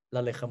เรา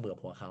เลยเขมือบ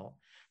หัวเขา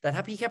แต่ถ้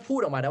าพี่แค่พูด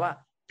ออกมาได้ว่า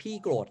พี่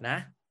โกรธนะ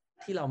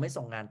ที่เราไม่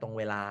ส่งงานตรง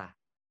เวลา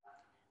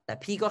แต่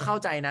พี่ก็เข้า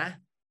ใจนะ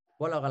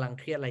ว่าเรากำลัง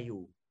เครียดอะไรอ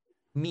ยู่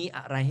มีอ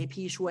ะไรให้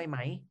พี่ช่วยไหม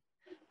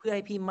เพื่อใ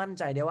ห้พี่มั่น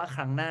ใจได้ว่าค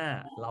รั้งหน้า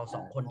เรา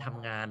2 คนท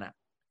ำงาน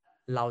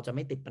เราจะไ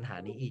ม่ติดปัญหา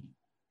นี้อีก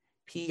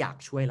พี่อยาก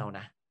ช่วยเราน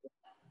ะ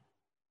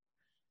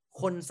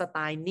คนสไต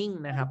ล์นิ่ง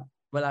นะครับ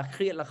เวลาเค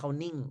รียดแล้วเขา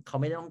นิ่งเขา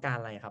ไม่ได้ต้องการ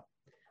อะไรครับ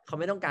เขา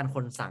ไม่ต้องการค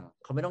นสั่ง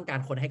เขาไม่ต้องการ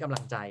คนให้กำลั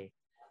งใจ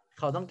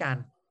เขาต้องการ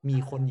มี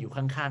คนอยู่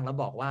ข้างๆแล้ว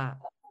บอกว่า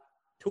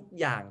ทุก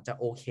อย่างจะ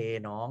โอเค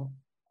น้อง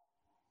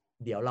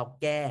เดี๋ยวเรา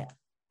แก้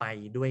ไป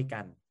ด้วยกั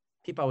น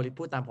พี่ปาวลิต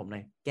พูดตามผมเล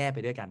ยแก้ไป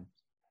ด้วยกัน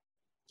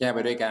แก้ไป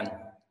ด้วยกัน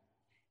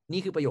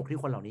นี่คือประโยคที่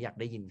คนเหล่านี้อยาก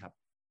ได้ยินครับ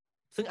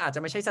ซึ่งอาจจะ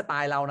ไม่ใช่สไต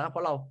ล์เรานะเพรา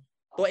ะเรา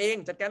ตัวเอง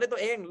จัดการด้วยตั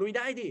วเองลุยไ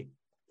ด้ดิ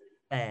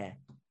แต่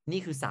นี่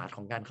คือศาสตร์ข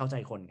องการเข้าใจ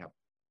คนครับ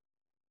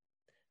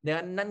ดัง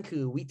นั้นนั่นคื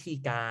อวิธี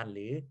การห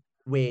รือ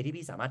เวที่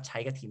พี่สามารถใช้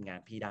กับทีมงาน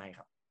พี่ได้ค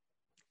รับ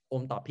โอ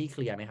มตอบพี่เค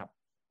ลียร์ไหมครับ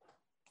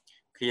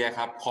เคลียร์ค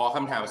รับขอค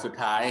ำถามสุด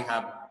ท้ายครั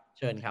บเ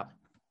ชิญครับ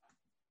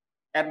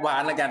แอดวา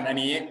นซ์ละกันอัน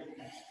นี้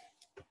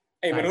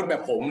ไอ้มนุษย์แบ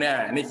บผมเนี่ย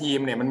ในทีม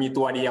เนี่ยมันมี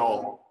ตัวเดียว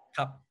ค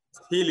รับ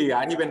ที่เหลือ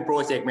ที่เป็นโปร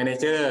เจกต์แมเน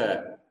เจอร์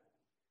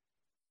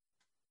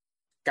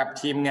กับ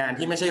ทีมงาน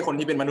ที่ไม่ใช่คน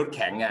ที่เป็นมนุษย์แ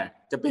ข็ง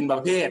จะเป็นปร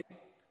ะเภท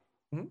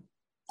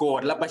โกร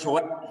ธและประช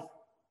ด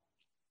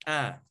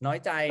น้อย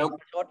ใจ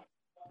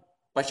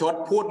ประชด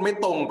พูดไม่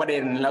ตรงประเด็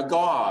นแล้ว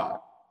ก็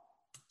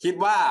คิด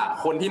ว่า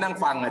คนที่นั่ง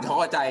ฟังเขา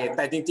เข้าใจแ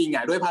ต่จริง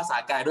ๆด้วยภาษา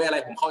กายด้วยอะไร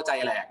ผมเข้าใจ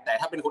แหละแต่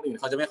ถ้าเป็นคนอื่น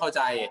เขาจะไม่เข้าใ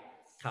จ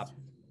ครับ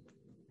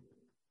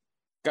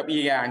กับอี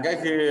กอย่างก็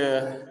คือ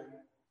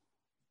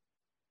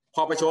พ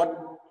อประชด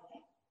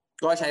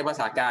ก็ใช้ภา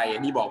ษากาย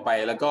ที่บอกไป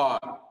แล้วก็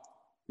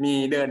มี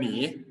เดินหนี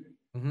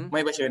ไ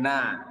ม่เผชิญหน้า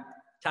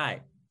ใช่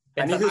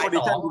อันนี้คือคอนดิ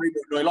ชั่น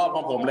โดยรอบข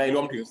องผมเลยร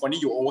วมถึงคน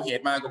ที่อยู่โอเวอร์เฮ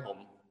ดมากกว่าผม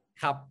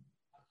ครับ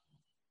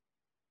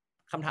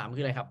คำถามคื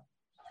ออะไรครับ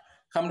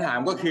คำถาม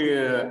ก็คือ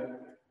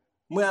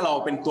เมื่อเรา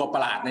เป็นตัวปร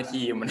ะหลาดใน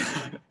ทีม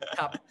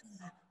ครับ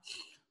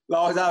เร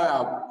าจะแบ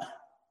บ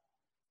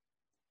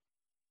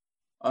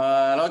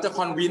เราจะค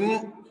อนวิน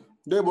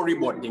ด้วยบริ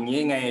บทอย่างนี้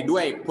ไงด้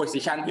วยโพสิ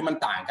ชันที่มัน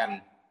ต่างกัน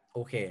โอ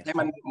เคให้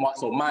มันเหมาะ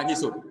สมมากที่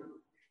สุด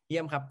เยี่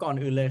ยมครับก่อน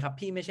อื่นเลยครับ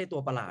พี่ไม่ใช่ตั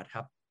วประหลาดค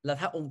รับแล้ว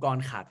ถ้าองค์กร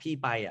ขาดพี่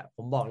ไปผ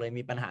มบอกเลย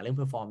มีปัญหาเรื่อง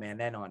performance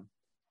แน่นอน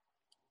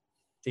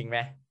จริงไหม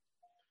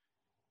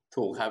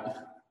ถูกครับ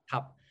ครั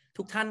บ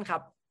ทุกท่านครั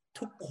บ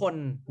ทุกคน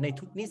ใน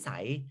ทุกนิสั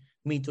ย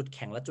มีจุดแ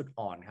ข็งและจุด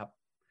อ่อนครับ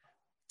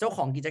เจ้าข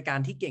องกิจการ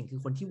ที่เก่งคือ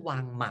คนที่วา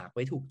งหมากไ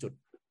ว้ถูกจุด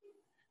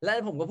และ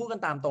ผมก็พูดกั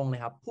นตามตรงเล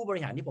ยครับผู้บ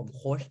ริหารที่ผมโ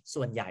ค้ช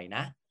ส่วนใหญ่น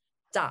ะ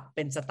จะเ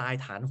ป็นสไตล์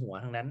ฐานหัว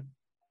ทั้งนั้น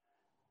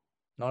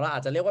เราอา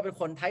จจะเรียกว่าเป็น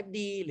คน type D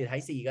หรือ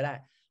type C ก็ได้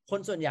คน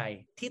ส่วนใหญ่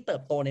ที่เติ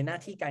บโตในหน้า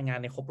ที่การงาน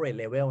ใน corporate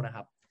level นะค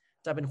รับ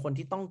จะเป็นคน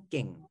ที่ต้องเ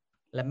ก่ง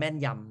และแม่น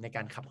ยำในก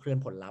ารขับเคลื่อน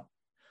ผลลัพธ์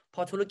พ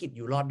อธุรกิจอ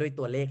ยู่รอดด้วย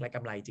ตัวเลขและก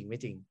ำไรจริงไม่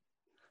จริง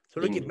ธุ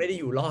รกิจไม่ได้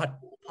อยู่รอด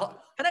เพราะ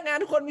พนักงาน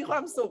ทุกคนมีควา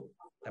มสุข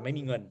แต่ไม่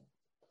มีเงิน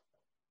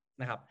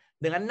นะครับ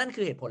ดังนั้นนั่น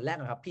คือเหตุผลแรก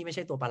นะครับพี่ไม่ใ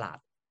ช่ตัวประหลาด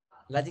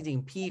และจริง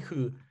ๆพี่คื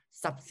อ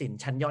ทรัพย์สิน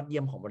ชั้นยอดเยี่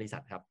ยมของบริษั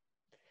ทครับ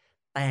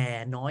แต่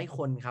น้อยค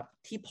นครับ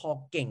ที่พอ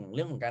เก่งเ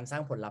รื่องของการสร้า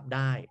งผลลัพธ์ไ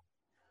ด้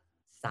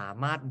สา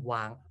มารถว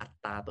างอั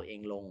ตราตัวเอง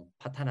ลง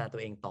พัฒนาตั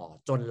วเองต่อ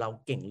จนเรา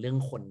เก่งเรื่อง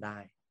คนได้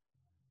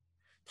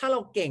ถ้าเรา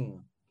เก่ง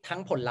ทั้ง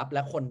ผลลัพธ์แล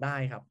ะคนได้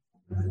ครับ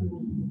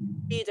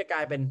พี่จะกล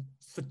ายเป็น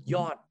สุดย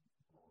อด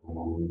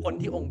คน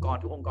ที่องค์กร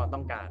ทุกองค์กรต้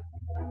องการ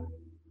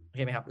โอเค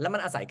ไหมครับแล้วมั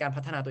นอาศัยการ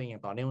พัฒนาตัวเองอย่า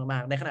งต่อเนื่องมา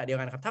กๆในขณะเดียว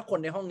กันครับถ้าคน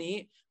ในห้องนี้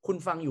คุณ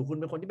ฟังอยู่คุณ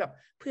เป็นคนที่แบบ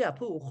เพื่อ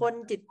ผู้คน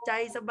จิตใจ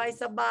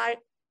สบาย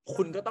ๆ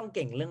คุณก็ต้องเ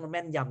ก่งเรื่องแ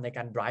ม่นยำในก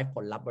าร drive ผ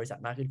ลลัพธ์บริษัท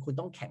มากขึ้นคุณ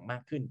ต้องแข็งมา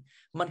กขึ้น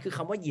มันคือค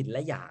ำว่าหยินแล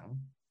ะหยาง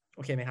โ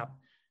อเคไหมครับ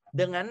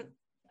ดังนั้น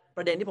ป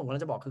ระเด็นที่ผมกำลั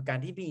งจะบอกคือการ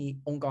ที่มี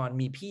องค์กร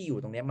มีพี่อยู่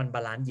ตรงนี้มันบ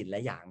าลานซ์หยินแล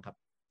ะหยางครับ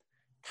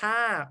ถ้า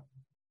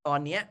ตอน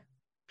นี้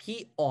พี่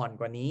อ่อน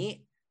กว่านี้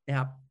นะค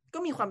รับก็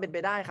มีความเป็นไป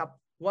ได้ครับ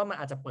ว่ามัน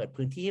อาจจะเปิด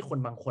พื้นที่ให้คน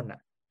บางคน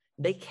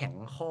ได้แข็ง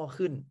ข้อ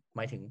ขึ้นหม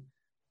ายถึง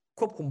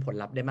ควบคุมผล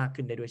ลัพธ์ได้มาก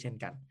ขึ้นได้ด้วยเช่น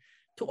กัน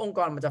ทุกองค์ก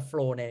รมันจะโฟล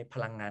ว์ในพ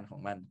ลังงานของ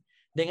มัน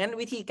ดังนั้น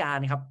วิธีการ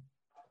ครับ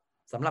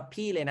สำหรับ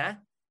พี่เลยนะ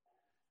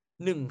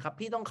1ครับ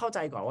พี่ต้องเข้าใจ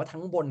ก่อนว่าทั้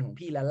งบนของ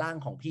พี่และล่าง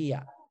ของพี่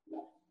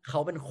เขา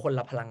เป็นคนล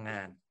ะพลังง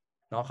าน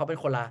เนาะเขาเป็น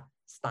คนละ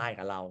สไตล์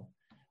กับเรา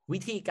วิ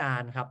ธีกา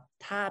รครับ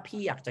ถ้าพี่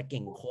อยากจะเ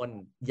ก่งคน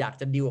อยาก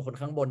จะดีลกับคน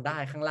ข้างบนได้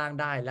ข้างล่าง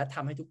ได้และท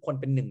ำให้ทุกคน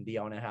เป็นหนึ่งเดี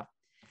ยวนะครับ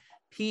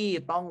พี่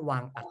ต้องวา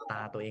งอัตรา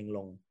ตัวเองล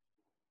ง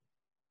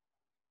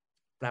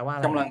แปลว่าอะ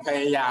ไรกำลังพ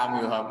ยายามอ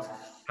ยู่ครับ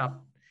ครับ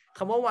ค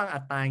ำว่าวางอั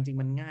ตราจริง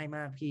ๆมันง่ายม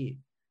ากพี่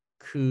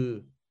คือ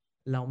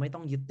เราไม่ต้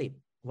องยึดติด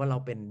ว่าเรา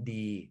เป็น D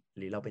ห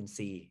รือเราเป็น C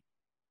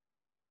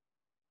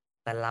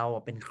แต่เรา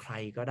เป็นใคร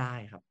ก็ได้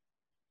ครับ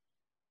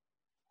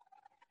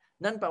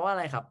นั่นแปลว่าอะ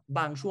ไรครับบ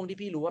างช่วงที่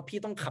พี่รู้ว่าพี่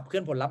ต้องขับเคลื่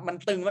อนผลลัพธ์มัน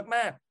ตึงม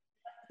าก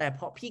ๆแต่เพ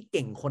ราะพี่เ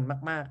ก่งคน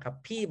มากๆครับ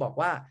พี่บอก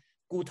ว่า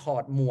กูถอ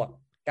ดหมวก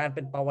การเ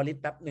ป็นปวลิต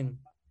แป๊บหนึ่ง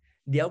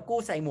เดี๋ยวกู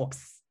ใส่หมวก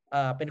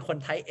เป็นคน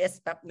ไทย S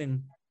แป๊บหนึ่ง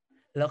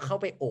แล้วเข้า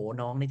ไปโอ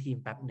น้องในทีม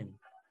แป๊บหนึ่ง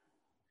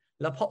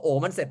แล้วพอโอ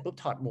มันเสร็จปุ๊บ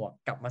ถอดหมวก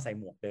กลับมาใส่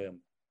หมวกเดิม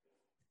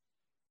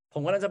ผ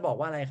มก็จะบอก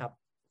ว่าอะไรครับ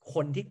ค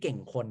นที่เก่ง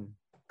คน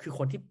คือค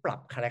นที่ปรับ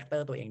คาแรคเตอ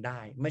ร์ตัวเองได้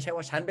ไม่ใช่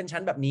ว่าฉันเป็นฉั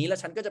นแบบนี้แล้ว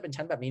ฉันก็จะเป็น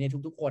ฉันแบบนี้ใน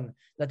ทุกๆคน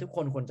และทุกค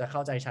นควรจะเข้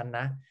าใจฉันน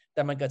ะแ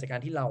ต่มันเกิดจากกา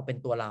รที่เราเป็น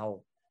ตัวเรา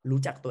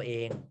รู้จักตัวเอ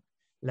ง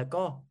แล้ว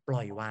ก็ปล่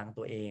อยวาง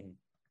ตัวเอง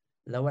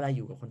แล้วเวลาอ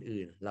ยู่กับคน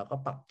อื่นเราก็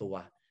ปรับตัว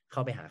เข้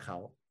าไปหาเขา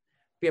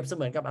เปรียบเส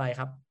มือนกับอะไร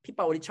ครับพี่เ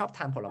ปาลิชชอบท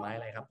านผลไม้อ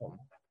ะไรครับผม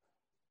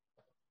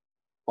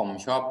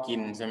ชอบกิ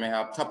นใช่ไหมค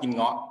รับชอบกินเ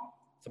งาะ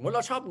สมมติเร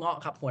าชอบเงาะ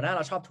ครับหัวหน้าเ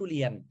ราชอบทุเ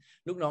รียน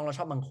ลูกน้องเรา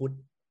ชอบมังคุด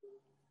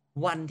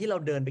วันที่เรา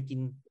เดินไปกิน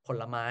ผ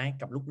ลไม้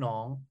กับลูกน้อ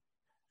ง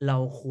เรา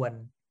ควร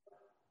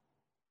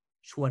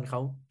ชวนเขา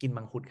กิน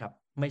มังคุดครับ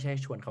ไม่ใช่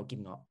ชวนเขากิน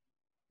เงาะ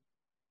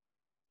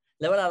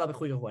แล้วเวลาเราไป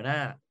คุยกับหัวหน้า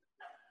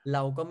เร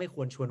าก็ไม่ค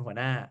วรชวนหัว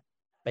หน้า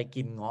ไป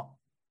กินเงาะ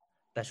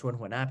แต่ชวน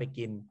หัวหน้าไป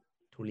กิน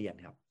ทุเรียน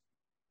ครับ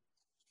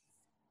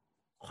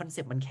คอนเ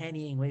ซ็ปต์มันแค่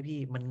นี้เองเว้ยพี่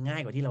มันง่า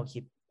ยกว่าที่เราคิ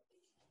ด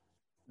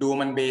ดู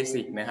มันเบ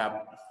สิกนะครับ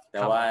แต่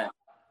ว่า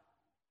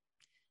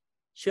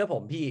เชื่อผ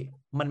มพี่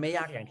มันไม่ย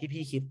ากอย่างที่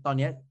พี่คิดตอน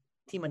นี้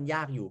ที่มันย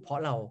ากอยู่เพราะ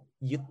เรา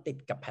ยึดติด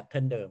กับแพทเทิ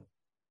ร์นเดิม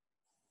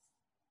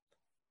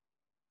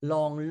ล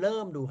องเ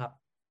ริ่มดูครับ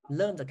เ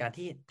ริ่มจากการ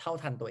ที่เท่า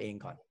ทันตัวเอง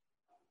ก่อน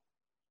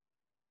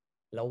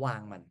แล้ววา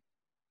งมัน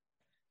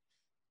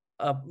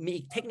มี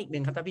อีกเทคนิคหนึ่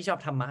งครับถ้าพี่ชอบ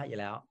ธรรมะอยู่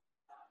แล้ว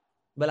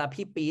เวลา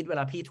พี่ปี๊ดเว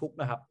ลาพี่ทุกข์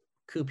นะครับ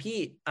คือ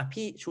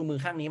พี่ชูมือ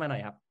ข้างนี้มาหน่อ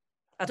ยครับ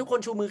ทุกคน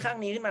ชูมือข้าง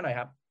นี้ขึ้นมาหน่อย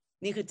ครับ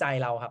นี่คือใจ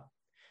เราครับ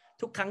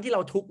ทุกครั้งที่เร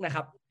าทุกข์นะค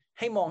รับ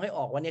ให้มองให้อ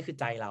อกว่านี่คือ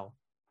ใจเรา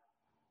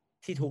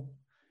ที่ทุกข์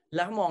แ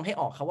ล้วมองให้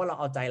ออกครับว่าเรา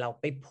เอาใจเรา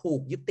ไปผู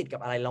กยึดติดกั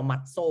บอะไรเรามั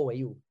ดโซ่ไว้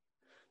อยู่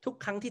ทุก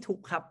ครั้งที่ทุก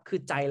ข์ครับคือ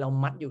ใจเรา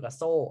มัดอยู่กับ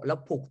โซ่แล้ว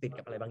ผูกติด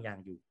กับอะไรบางอย่าง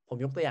อยู่ผม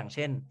ยกตัวอย่างเ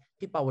ช่น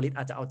พี่ปาวลิต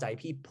อาจจะเอาใจ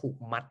พี่ผูก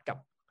มัดกับ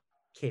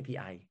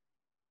KPI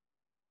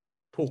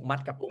ผูกมัด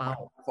กับเป้า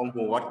ผม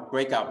ผูกมัดไ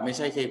ว้กับไม่ใ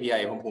ช่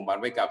KPI ผมผูกมัด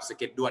ไว้กับสเ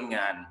ก็ตด้วนง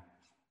าน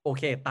โอ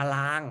เคตาร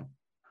าง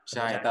ใ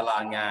ช่ตารา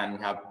งงาน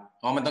ครับ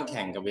เพราะมันต้องแ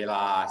ข่งกับเวล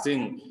าซึ่ง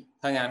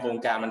ถ้างานโครง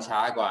การมันช้า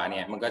กว่าเ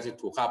นี่ยมันก็จะ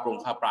ถูกค่า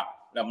ปรับ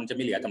แล้วมันจะไ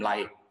ม่เหลือกำไร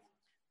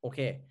โอเค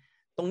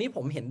ตรงนี้ผ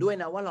มเห็นด้วย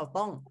นะว่าเรา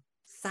ต้อง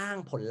สร้าง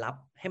ผลลัพ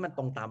ธ์ให้มันต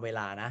รงตามเว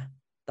ลานะ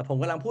แต่ผม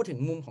กำลังพูดถึง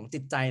มุมของจิ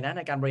ตใจนะใ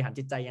นการบริหาร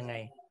จิตใจยังไง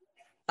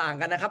ต่าง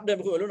กันนะครับเดินไ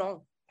ปคุยกับลูกน้อง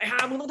ไอ้ห่า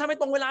มึงต้องทำให้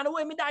ตรงเวลานะเ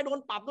ว้ยไม่ได้โดน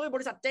ปรับด้วยบ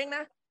ริษัทเจ๊งน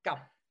ะกับ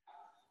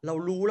เรา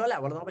รู้แล้วแหละ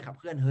ว่าเราต้องไปขับ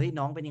เคลื่อนเฮ้ย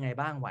น้องเป็นยังไง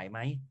บ้างไหวไหม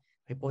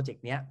เฮ้ยโปรเจก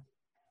ต์เนี้ย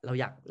เรา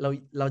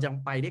ยัง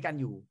ไปด้วยกัน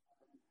อยู่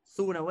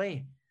สู้นะเว้ย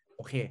โ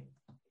อเค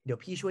เดี๋ยว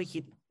พี่ช่วยคิ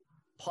ด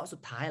เพราะสุ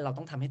ดท้ายเรา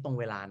ต้องทำให้ตรง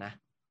เวลานะ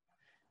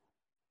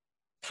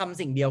ทำ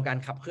สิ่งเดียวกัน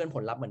ขับเคลื่อนผ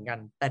ลลัพธ์เหมือนกัน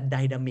แต่ได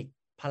นามิก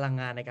พลัง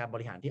งานในการบ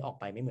ริหารที่ออก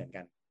ไปไม่เหมือน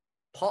กัน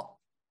เพราะ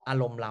อา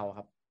รมณ์เราค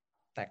รับ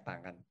แตกต่าง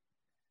กัน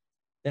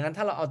ดังนั้น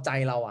ถ้าเราเอาใจ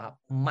เราครับ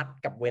มัด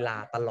กับเวลา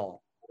ตลอด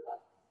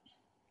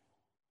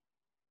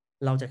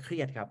เราจะเครี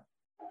ยดครับ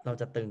เรา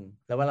จะตึง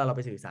แล้วเวลาเราไ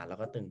ปสื่อสารเรา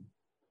ก็ตึง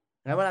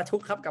งั้นเวลาทุ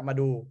กข์ครับกลับมา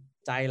ดู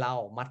ใจเรา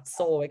มัดโ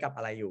ซ่ไว้กับอ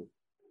ะไรอยู่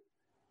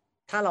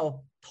ถ้าเรา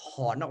ถ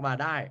อนออกมา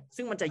ได้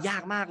ซึ่งมันจะยา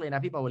กมากเลยน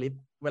ะพี่ปวลิต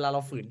เวลาเรา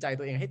ฝืนใจ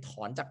ตัวเองให้ถ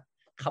อนจาก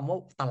คำว่า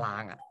ตารา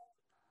งอ่ะ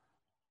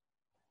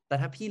แต่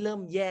ถ้าพี่เริ่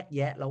มแยกแ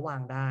ยะแล้ววา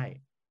งได้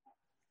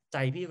ใจ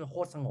พี่จะโค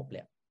ตรสงบเล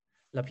ย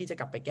แล้วพี่จะ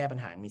กลับไปแก้ปัญ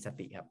หามีส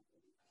ติครับ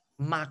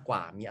มากกว่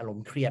ามีอารม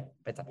ณ์เครียด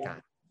ไปจัดการ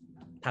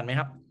ทันไหม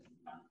ครับ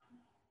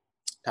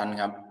ทัน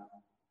ครับ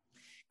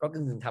ก็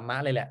กึ่งธรรมะ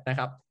เลยแหละนะค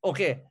รับโอเ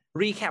ค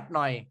รีแคปห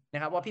น่อยน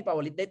ะครับว่าพี่ปาว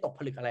ลิตได้ตกผ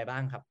ลึกอะไรบ้า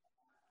งครับ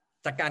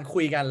จากการคุ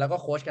ยกันแล้วก็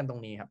โค้ชกันตร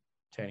งนี้ครับ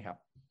เชิญครับ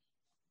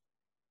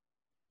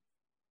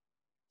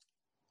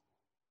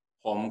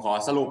ผมขอ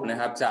สรุปนะ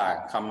ครับจาก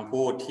คำ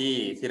พูดที่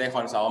ได้ค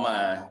อนซัลท์มา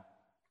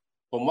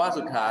ผมว่า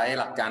สุดท้าย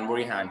หลักการบ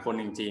ริหารคน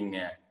จริงๆเ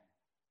นี่ย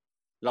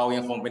เรา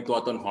ยังคงเป็นตัว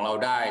ตนของเรา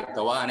ได้แ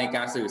ต่ว่าในก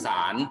ารสื่อส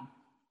าร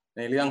ใ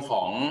นเรื่องข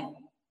อง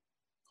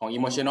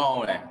emotional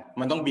เนี่ย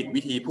มันต้องบิด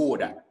วิธีพูด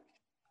อ่ะ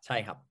ใช่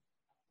ครับ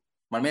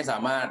มันไม่สา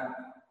มารถ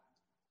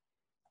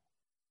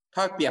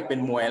ถ้าเปรียบเป็น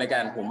มวยแล้วกั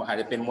นผมอาจ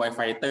จะเป็นมวยไฟ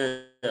เตอ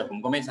ร์ผม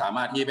ก็ไม่สาม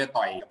ารถที่จะไป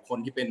ต่อยกับคน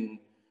ที่เป็น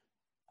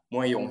ม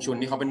วยหยงชุน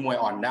ที่เขาเป็นมวย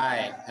อ่อนได้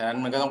ฉะนั้น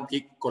มันก็ต้องพลิ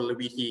กกล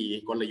วิธี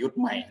กลยุทธ์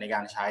ใหม่ในกา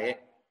รใช้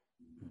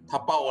ถ้า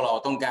เป้าเรา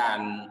ต้องการ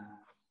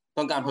เ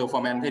พอร์ฟอ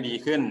ร์แมนซ์ให้ดี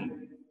ขึ้น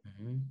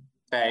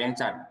แต่ยัง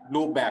จัด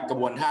รูปแบบกระ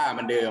บวนท่า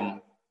มันเดิม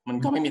มัน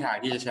ก็ไม่มีทาง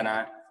ที่จะชนะ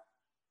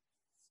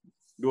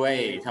ด้วย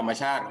ธรรม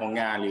ชาติของ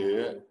งานห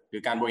รื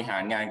อการบริหา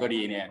รงานก็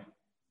ดีเนี่ย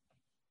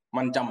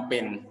มันจำเป็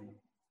น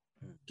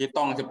ที่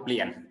ต้องจะเปลี่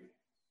ยน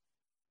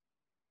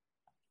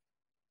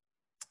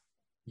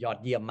ยอด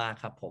เยี่ยมมาก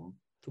ครับผม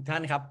ทุกท่า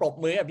นครับปรบ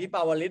มือกับพี่ป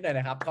าวลิตหน่อย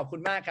นะครับขอบคุ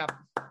ณมากครับ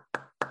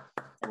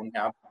ขอบคุณค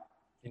รับ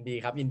ยินดี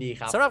ครับยินดี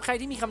ครับสำหรับใคร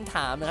ที่มีคำถ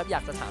ามนะครับอย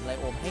ากจะถามอะไร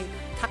โอมให้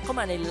ทักเข้า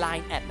มาใน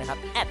Line แอดนะครับ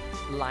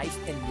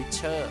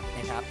 @lifeenricher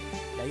นะครับ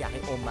แล้วอยากใ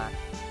ห้โอมมา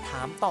ถ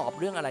ามตอบ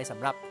เรื่องอะไรส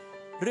ำหรับ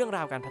เรื่องร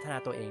าวการพัฒนา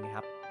ตัวเองนะค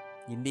รับ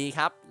ยินดีค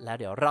รับแล้ว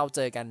เดี๋ยวเราเจ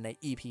อกันใน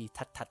EP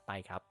ถัดๆไป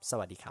ครับส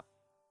วัสดีครับ